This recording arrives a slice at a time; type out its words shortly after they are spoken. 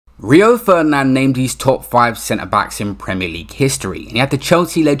Rio Ferdinand named his top 5 centre-backs in Premier League history, and he had the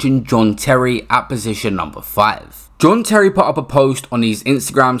Chelsea legend John Terry at position number 5. John Terry put up a post on his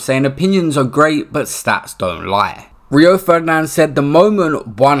Instagram saying opinions are great but stats don't lie. Rio Ferdinand said the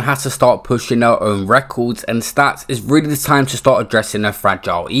moment one has to start pushing their own records and stats is really the time to start addressing their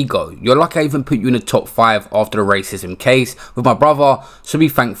fragile ego. You're lucky I even put you in the top 5 after the racism case with my brother, so be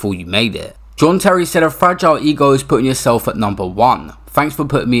thankful you made it. John Terry said a fragile ego is putting yourself at number 1. Thanks for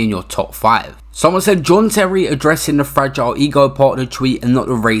putting me in your top 5. Someone said John Terry addressing the fragile ego part of the tweet and not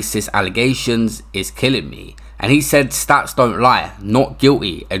the racist allegations is killing me. And he said stats don't lie, not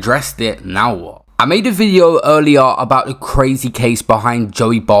guilty, addressed it, now what? I made a video earlier about the crazy case behind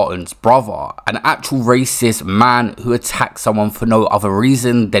Joey Barton's brother, an actual racist man who attacked someone for no other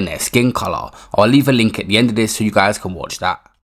reason than their skin colour. I'll leave a link at the end of this so you guys can watch that.